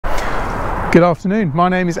Good afternoon, my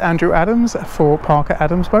name is Andrew Adams for Parker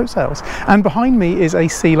Adams Boat Sales, and behind me is a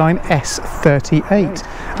Sealine S38,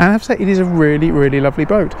 and I have to say it is a really lovely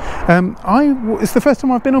boat. It's the first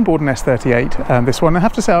time I've been on board an S38, this one. I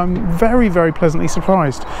have to say I'm very pleasantly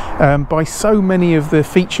surprised by so many of the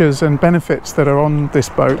features and benefits that are on this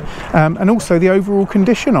boat, and also the overall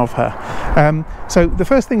condition of her. So the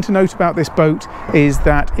first thing to note about this boat is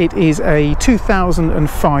that it is a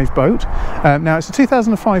 2005 boat. Now it's a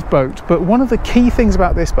 2005 boat, but one of the key things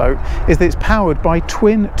about this boat is that it's powered by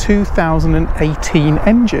twin 2018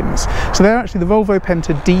 engines. So they're actually the Volvo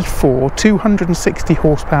Penta D4-260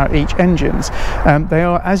 horsepower each engines. They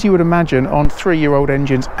are, as you would imagine, on 3-year-old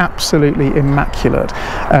engines, absolutely immaculate.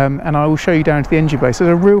 And I will show you down to the engine base. There's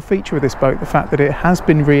a real feature with this boat, the fact that it has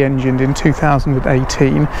been re-engined in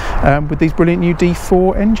 2018 with these brilliant new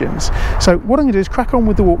D4 engines. So what I'm going to do is crack on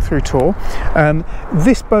with the walkthrough tour.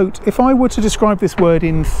 This boat, if I were to describe this boat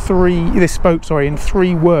in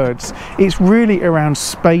three words, it's really around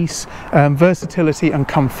space, versatility and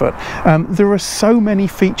comfort. There are so many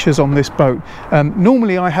features on this boat.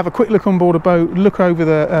 Normally I have a quick look on board a boat, look over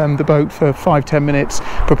the boat for 5-10 minutes,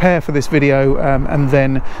 prepare for this video, and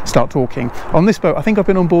then start talking. On this boat, I think I've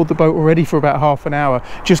been on board the boat already for about half an hour,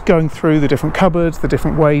 just going through the different cupboards, the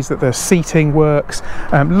different ways that the seating works,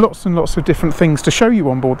 lots and lots of different things to show you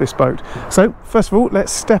on board this boat. So first of all,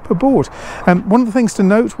 let's step aboard. One of the things to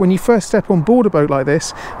note when you first step on board a boat like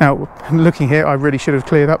this, now looking here, I really should have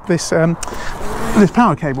cleared up this this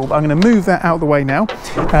power cable, but I'm going to move that out of the way now.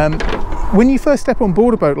 When you first step on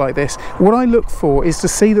board a boat like this, what I look for is to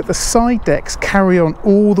see that the side decks carry on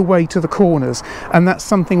all the way to the corners, and that's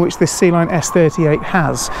something which this Sealine S38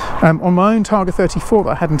 has. On my own Targa 34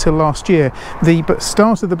 that I had until last year, the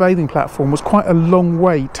start of the bathing platform was quite a long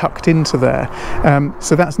way tucked into there.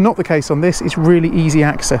 So that's not the case on this. It's really easy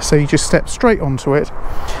access, so you just step straight onto it.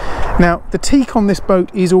 Now the teak on this boat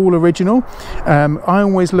is all original. I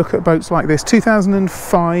always look at boats like this,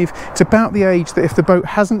 2005, it's about the age that if the boat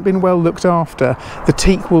hasn't been well looked after, the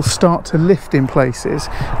teak will start to lift in places.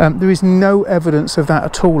 There is no evidence of that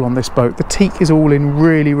at all on this boat. The teak is all in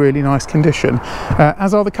really nice condition,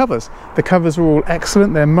 as are the covers. The covers are all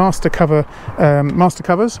excellent. They're master covers,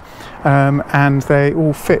 and they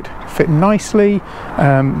all fit nicely.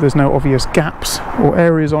 There's no obvious gaps or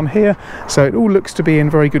areas on here, so it all looks to be in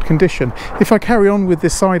very good condition. If I carry on with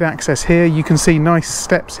this side access here, you can see nice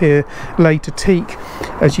steps here laid to teak.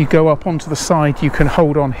 As you go up onto the side, you can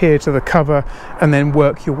hold on here to the cover and then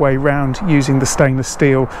work your way round using the stainless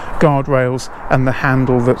steel guardrails and the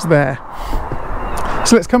handle that's there.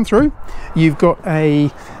 So let's come through. You've got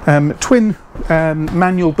a twin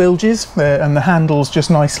manual bilges there, and the handles just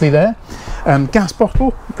nicely there. Gas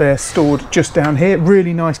bottle, they're stored just down here.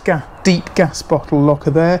 Really nice deep gas bottle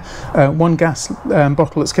locker there. One gas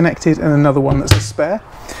bottle that's connected and another one that's a spare.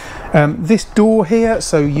 This door here,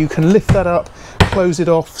 so you can lift that up, close it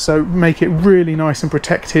off, so make it really nice and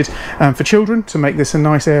protected for children, to make this a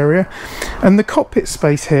nice area. And the cockpit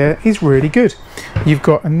space here is really good. You've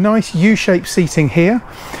got a nice U-shaped seating here,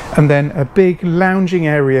 and then a big lounging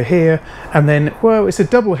area here, and then, well, it's a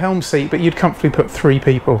double helm seat, but you'd comfortably put 3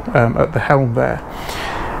 people at the helm there.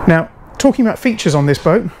 Now, talking about features on this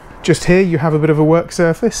boat, just here you have a bit of a work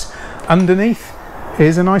surface. Underneath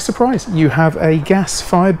is a nice surprise. You have a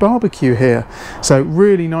gas-fired barbecue here, so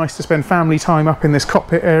really nice to spend family time up in this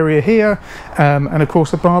cockpit area here, and of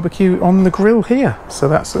course a barbecue on the grill here, so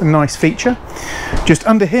that's a nice feature. Just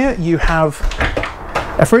under here you have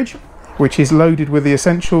a fridge, which is loaded with the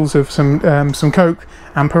essentials of some Coke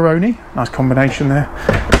and Peroni. Nice combination there,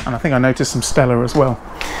 and I think I noticed some Stella as well.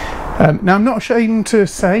 Now I'm not ashamed to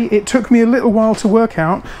say it took me a little while to work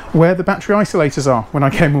out where the battery isolators are when I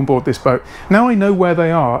came on board this boat. Now I know where they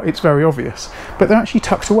are, it's very obvious, but they're actually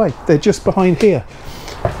tucked away. They're just behind here.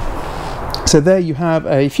 So there you have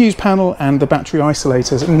a fuse panel and the battery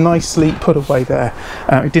isolators nicely put away there.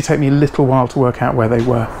 It did take me a little while to work out where they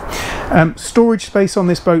were. Storage space on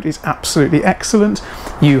this boat is absolutely excellent.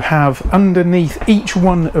 You have underneath each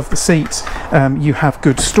one of the seats, you have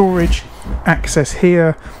good storage access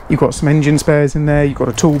here. You've got some engine spares in there, you've got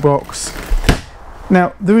a toolbox.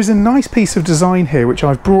 Now there is a nice piece of design here which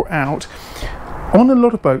I've brought out. On a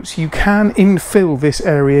lot of boats you can infill this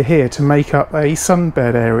area here to make up a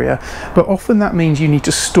sunbed area, but often that means you need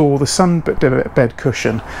to store the sunbed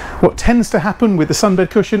cushion. What tends to happen with the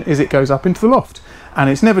sunbed cushion is it goes up into the loft and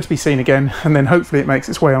it's never to be seen again, and then hopefully it makes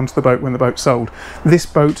its way onto the boat when the boat's sold. This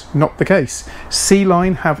boat, not the case.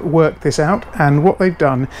 Sealine have worked this out, and what they've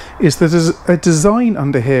done is there's a design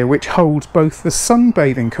under here which holds both the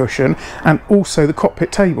sunbathing cushion and also the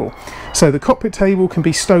cockpit table. So the cockpit table can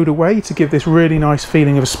be stowed away to give this really nice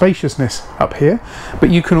feeling of spaciousness up here,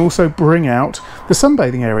 but you can also bring out the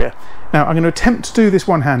sunbathing area. Now I'm going to attempt to do this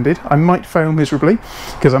one-handed. I might fail miserably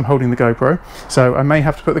because I'm holding the GoPro, so I may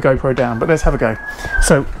have to put the GoPro down, but let's have a go.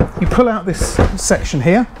 So you pull out this section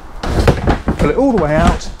here, pull it all the way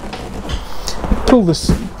out, pull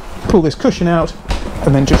this cushion out,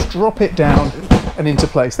 and then just drop it down and into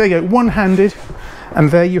place. There you go, one-handed. And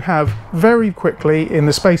there you have, very quickly, in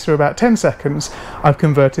the space of about 10 seconds, I've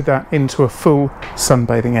converted that into a full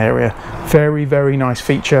sunbathing area. Very, very nice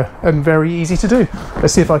feature and very easy to do.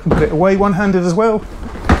 Let's see if I can put it away one-handed as well.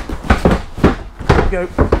 There we go,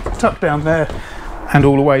 tuck down there and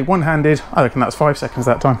all the way one-handed. I reckon that's 5 seconds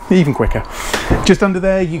that time, even quicker. Just under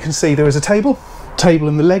there you can see there is a table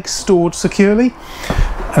and the legs stored securely.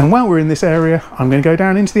 And while we're in this area, I'm going to go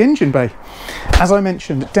down into the engine bay. As I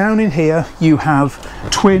mentioned, down in here you have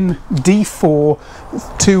twin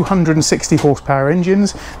D4-260 horsepower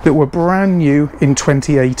engines that were brand new in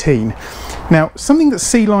 2018. Now, something that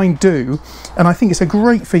Sealine do, and I think it's a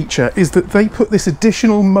great feature, is that they put this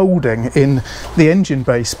additional moulding in the engine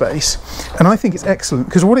bay space, and I think it's excellent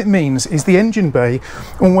because what it means is the engine bay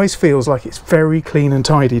always feels like it's very clean and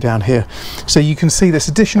tidy down here. So you can see this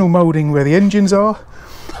additional moulding where the engines are,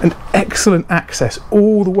 and excellent access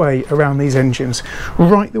all the way around these engines,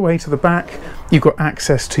 right the way to the back. You've got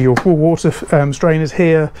access to your water strainers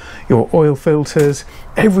here, your oil filters,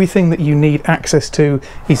 everything that you need access to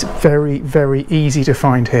is very, very easy to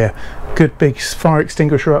find here. Good big fire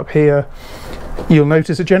extinguisher up here. You'll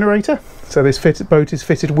notice a generator, so this boat is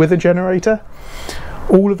fitted with a generator.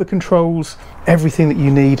 All of the controls, everything that you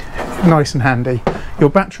need, nice and handy. Your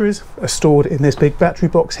batteries are stored in this big battery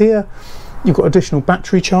box here. You've got additional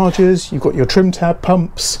battery chargers, you've got your trim tab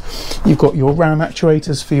pumps, you've got your ram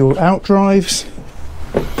actuators for your outdrives,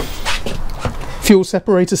 fuel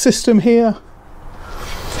separator system here,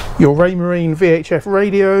 your Raymarine VHF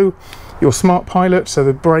radio, your smart pilot, so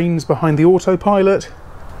the brains behind the autopilot,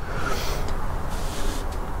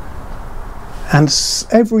 and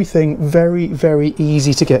everything very, very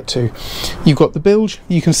easy to get to. You've got the bilge,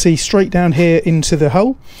 you can see straight down here into the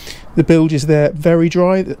hull. The bilge is there, very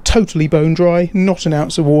dry, totally bone dry, not an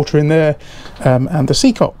ounce of water in there, and the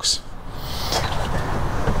seacocks.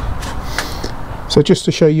 So just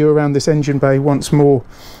to show you around this engine bay once more,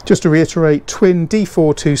 just to reiterate, twin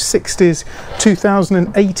D4-260s,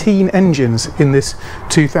 2018 engines in this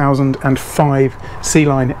 2005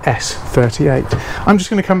 Sealine S38. I'm just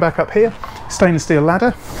going to come back up here, stainless steel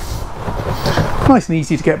ladder, nice and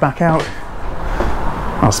easy to get back out.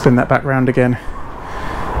 I'll spin that back round again.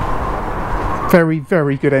 Very,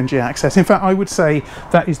 very good engine access. In fact, I would say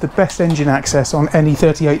that is the best engine access on any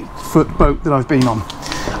 38-foot boat that I've been on.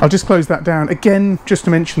 I'll just close that down. Again, just to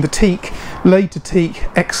mention the teak, laid to teak,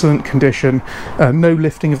 excellent condition. No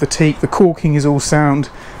lifting of the teak. The caulking is all sound.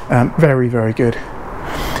 Very, very good.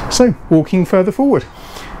 So, walking further forward.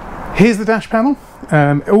 Here's the dash panel.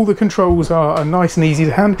 All the controls are nice and easy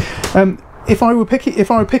to hand. If I were picky,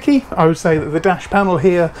 I would say that the dash panel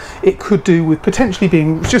here, it could do with potentially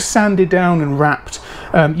being just sanded down and wrapped.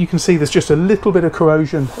 You can see there's just a little bit of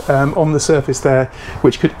corrosion on the surface there,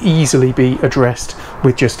 which could easily be addressed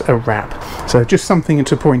with just a wrap. So just something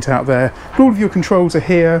to point out there. All of your controls are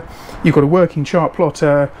here. You've got a working chart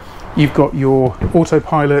plotter, you've got your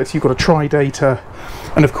autopilot, you've got a tri-data,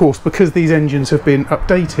 and of course, because these engines have been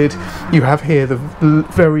updated, you have here the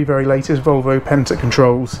very, very latest Volvo Penta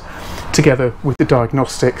controls, together with the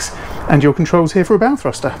diagnostics, and your controls here for a bow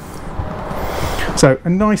thruster. So a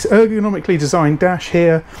nice ergonomically designed dash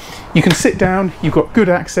here. You can sit down, you've got good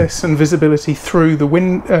access and visibility through the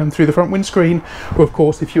front windscreen, or of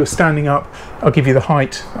course if you were standing up, I'll give you the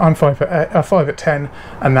height. I'm 5'10",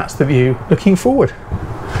 and that's the view looking forward.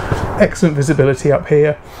 Excellent visibility up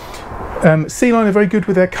here. Sealine are very good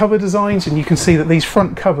with their cover designs, and you can see that these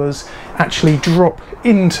front covers actually drop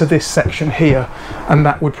into this section here, and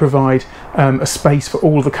that would provide a space for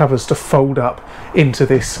all the covers to fold up into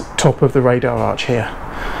this top of the radar arch here.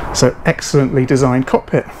 So excellently designed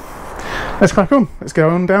cockpit. Let's crack on, let's go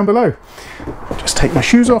on down below. Just take my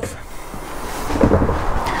shoes off.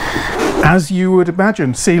 As you would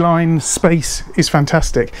imagine, Sealine space is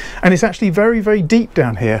fantastic, and it's actually very, very deep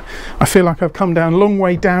down here. I feel like I've come down a long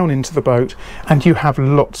way down into the boat, and you have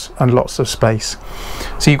lots and lots of space.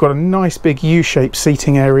 So you've got a nice big U-shaped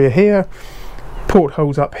seating area here,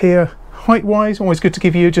 portholes up here. Height-wise, always good to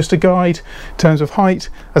give you just a guide in terms of height.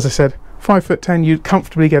 As I said, 5'10", you'd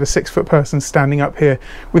comfortably get a 6-foot person standing up here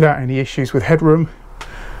without any issues with headroom.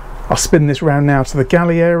 I'll spin this round now to the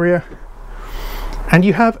galley area. And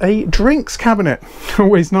you have a drinks cabinet.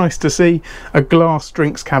 Always nice to see a glass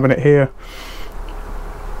drinks cabinet here.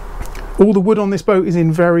 All the wood on this boat is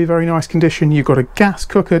in very, very nice condition. You've got a gas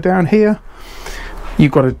cooker down here.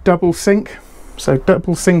 You've got a double sink, so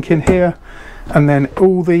double sink in here, and then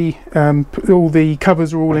all the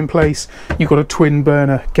covers are all in place. You've got a twin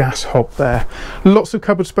burner gas hob there. Lots of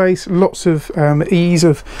cupboard space, lots of ease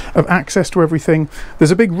of access to everything.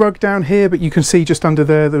 There's a big rug down here, but you can see just under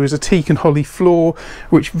there is a teak and holly floor,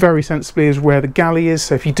 which very sensibly is where the galley is.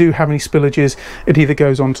 So if you do have any spillages, it either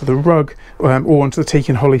goes onto the rug or onto the teak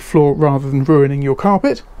and holly floor rather than ruining your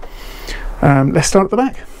carpet. Let's start at the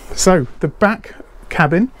back. So the back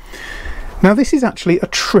cabin. Now this is actually a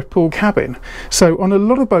triple cabin, so on a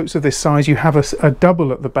lot of boats of this size you have a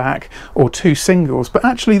double at the back or two singles, but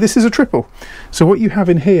actually this is a triple. So what you have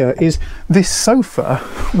in here is this sofa,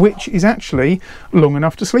 which is actually long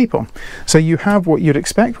enough to sleep on. So you have what you'd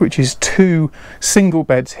expect, which is two single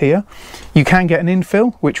beds here. You can get an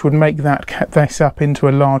infill, which would make this up into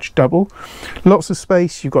a large double. Lots of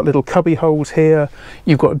space. You've got little cubby holes here,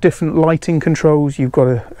 you've got different lighting controls, you've got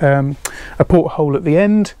a porthole at the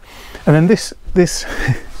end. And then this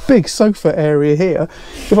big sofa area here,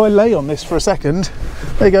 if I lay on this for a second,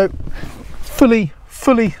 there you go,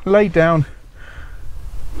 fully laid down,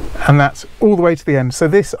 and that's all the way to the end. So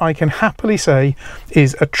this, I can happily say,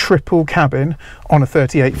 is a triple cabin on a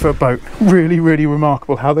 38-foot boat. Really, really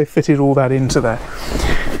remarkable how they fitted all that into there.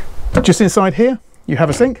 Just inside here, you have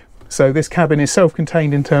a sink. So this cabin is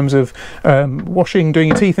self-contained in terms of washing, doing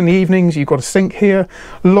your teeth in the evenings. You've got a sink here,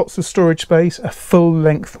 lots of storage space, a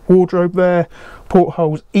full-length wardrobe there,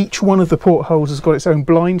 portholes. Each one of the portholes has got its own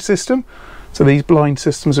blind system. So these blind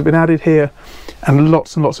systems have been added here, and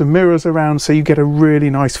lots of mirrors around, so you get a really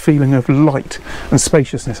nice feeling of light and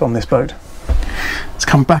spaciousness on this boat. Let's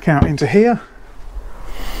come back out into here.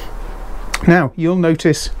 Now you'll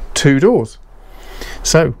notice two doors.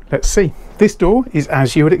 So let's see. This door is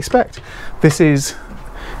as you would expect. This is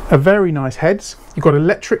a very nice heads. You've got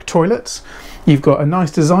electric toilets. You've got a nice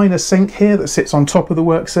designer sink here that sits on top of the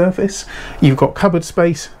work surface. You've got cupboard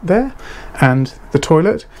space there and the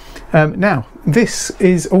toilet. Now this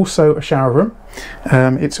is also a shower room.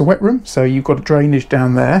 It's a wet room, so you've got a drainage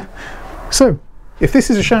down there. So if this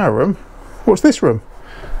is a shower room, what's this room?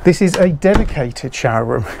 This is a dedicated shower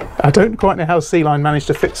room. I don't quite know how Sealine managed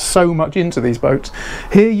to fit so much into these boats.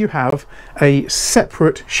 Here you have a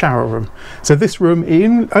separate shower room. So this room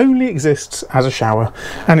only exists as a shower,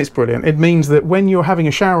 and it's brilliant. It means that when you're having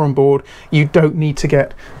a shower on board, you don't need to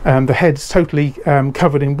get the heads totally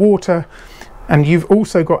covered in water, and you've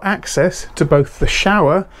also got access to both the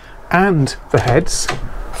shower and the heads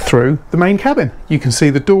through the main cabin. You can see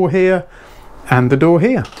the door here and the door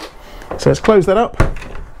here. So let's close that up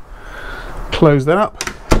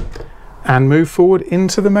and move forward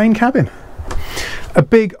into the main cabin. A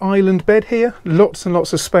big island bed here, lots and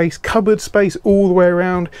lots of space, cupboard space all the way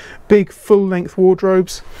around, big full-length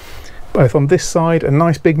wardrobes both on this side, a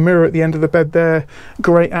nice big mirror at the end of the bed there,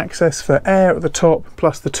 great access for air at the top,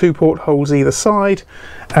 plus the two portholes either side,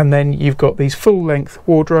 and then you've got these full-length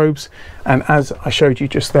wardrobes, and as I showed you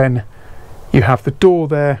just then, you have the door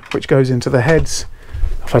there which goes into the heads.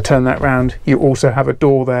 If I turn that round, you also have a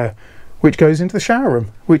door there which goes into the shower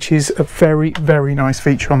room, which is a very, very nice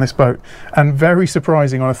feature on this boat, and very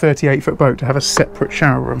surprising on a 38-foot boat to have a separate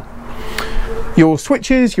shower room. Your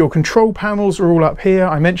switches, your control panels are all up here.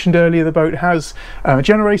 I mentioned earlier the boat has a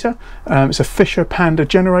generator. It's a Fisher Panda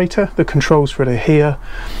generator. The controls for it are here.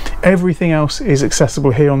 Everything else is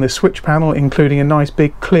accessible here on this switch panel, including a nice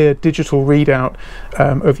big clear digital readout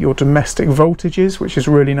of your domestic voltages, which is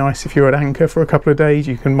really nice. If you're at anchor for a couple of days,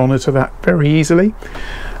 you can monitor that very easily.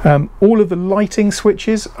 All of the lighting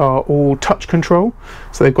switches are all touch control,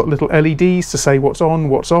 so they've got little LEDs to say what's on,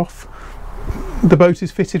 what's off. The boat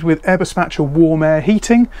is fitted with Eberspacher warm air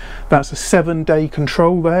heating. That's a 7-day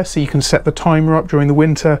control there, so you can set the timer up during the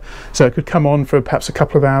winter, so it could come on for perhaps a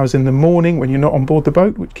couple of hours in the morning when you're not on board the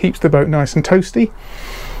boat, which keeps the boat nice and toasty.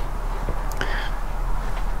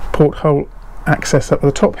 Porthole access up at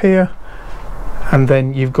the top here, and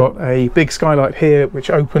then you've got a big skylight here which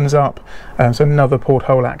opens up, so another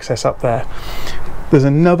porthole access up there. There's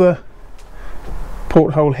another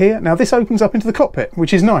porthole here. Now this opens up into the cockpit,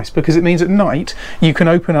 which is nice because it means at night you can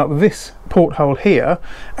open up this porthole here,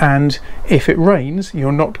 and if it rains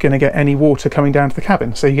you're not going to get any water coming down to the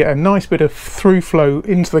cabin, so you get a nice bit of through flow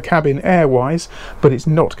into the cabin air wise, but it's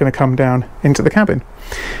not going to come down into the cabin.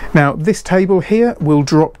 Now this table here will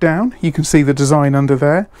drop down, you can see the design under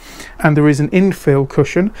there, and there is an infill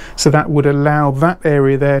cushion, so that would allow that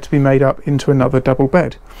area there to be made up into another double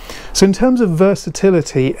bed. So in terms of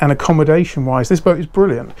versatility and accommodation wise, this boat is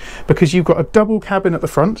brilliant because you've got a double cabin at the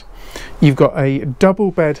front, you've got a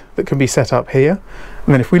double bed that can be set up here,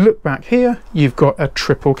 and then if we look back here, you've got a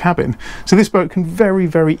triple cabin. So this boat can very,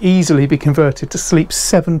 very easily be converted to sleep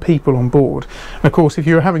 7 people on board. And of course, if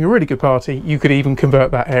you're having a really good party, you could even convert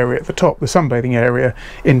that area at the top, the sunbathing area,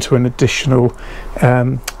 into an additional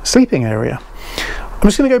sleeping area. I'm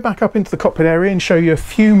just going to go back up into the cockpit area and show you a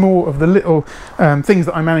few more of the little things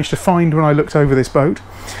that I managed to find when I looked over this boat.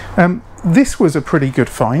 This was a pretty good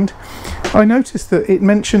find. I noticed that it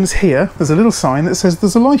mentions here, there's a little sign that says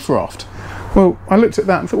there's a life raft. Well, I looked at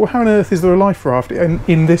that and thought, well, how on earth is there a life raft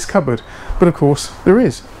in this cupboard? But of course there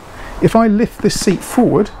is. If I lift this seat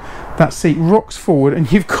forward, that seat rocks forward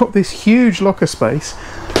and you've got this huge locker space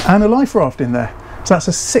and a life raft in there. So that's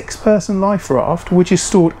a 6-person life raft which is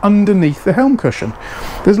stored underneath the helm cushion.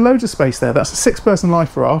 There's loads of space there. That's a 6-person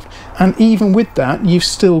life raft, and even with that you've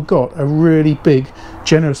still got a really big,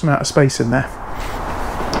 generous amount of space in there.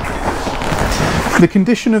 The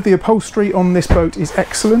condition of the upholstery on this boat is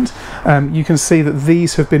excellent. You can see that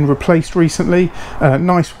these have been replaced recently.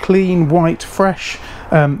 Nice, clean, white, fresh.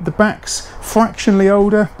 The back's fractionally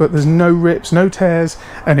older, but there's no rips, no tears,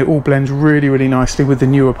 and it all blends really, really nicely with the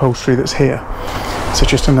new upholstery that's here. So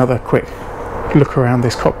just another quick look around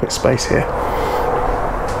this cockpit space here.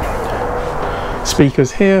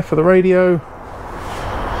 Speakers here for the radio,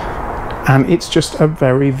 and it's just a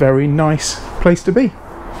very, very nice place to be.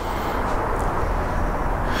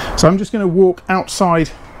 So I'm just going to walk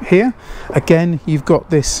outside here. Again, you've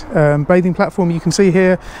got this bathing platform you can see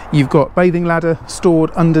here. You've got bathing ladder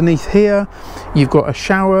stored underneath here. You've got a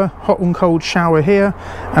shower, hot and cold shower here,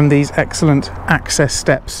 and these excellent access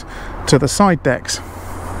steps to the side decks.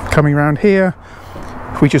 Coming around here,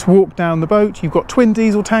 if we just walk down the boat, you've got twin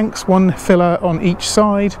diesel tanks, one filler on each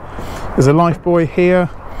side. There's a lifebuoy here.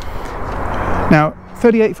 Now,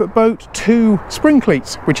 38-foot boat, 2 spring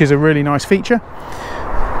cleats, which is a really nice feature.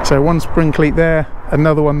 So one spring cleat there,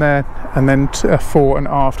 another one there, and then 4 and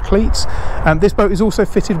aft cleats. This boat is also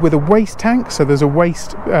fitted with a waste tank, so there's a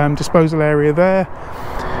waste disposal area there.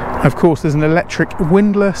 Of course, there's an electric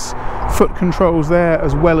windlass, foot controls there,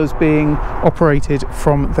 as well as being operated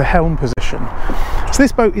from the helm position. So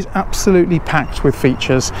this boat is absolutely packed with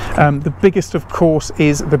features. The biggest, of course,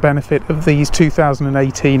 is the benefit of these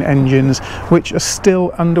 2018 engines, which are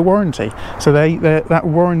still under warranty. So that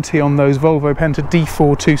warranty on those Volvo Penta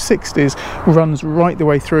D4-260s runs right the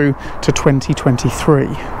way through to 2023.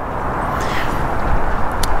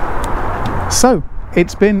 So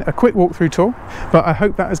it's been a quick walkthrough tour, but I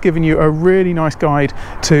hope that has given you a really nice guide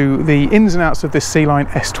to the ins and outs of this Sealine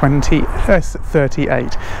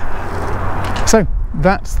S38. So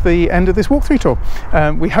that's the end of this walkthrough tour.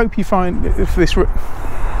 We hope you find this.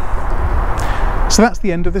 So that's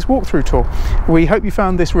the end of this walkthrough tour. We hope you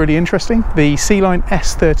found this really interesting. The Sealine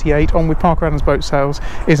S38 on with Parker Adams Boat Sales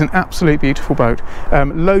is an absolute beautiful boat.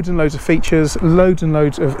 Loads and loads of features, loads and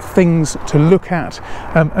loads of things to look at,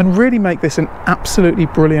 and really make this an absolutely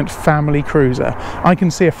brilliant family cruiser. I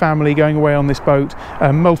can see a family going away on this boat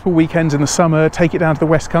multiple weekends in the summer, take it down to the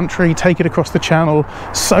West Country, take it across the Channel.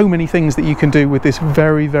 So many things that you can do with this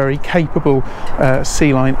very, very capable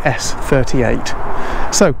Sealine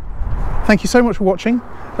S38. So thank you so much for watching.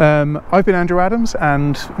 I've been Andrew Adams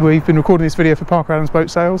and we've been recording this video for Parker Adams Boat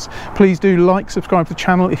Sales. Please do like, subscribe to the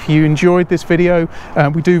channel if you enjoyed this video.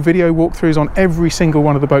 We do video walkthroughs on every single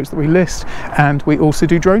one of the boats that we list, and we also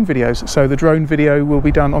do drone videos. So the drone video will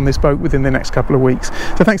be done on this boat within the next couple of weeks.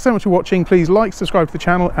 So thanks so much for watching. Please like, subscribe to the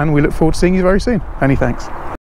channel, and we look forward to seeing you very soon. Many thanks.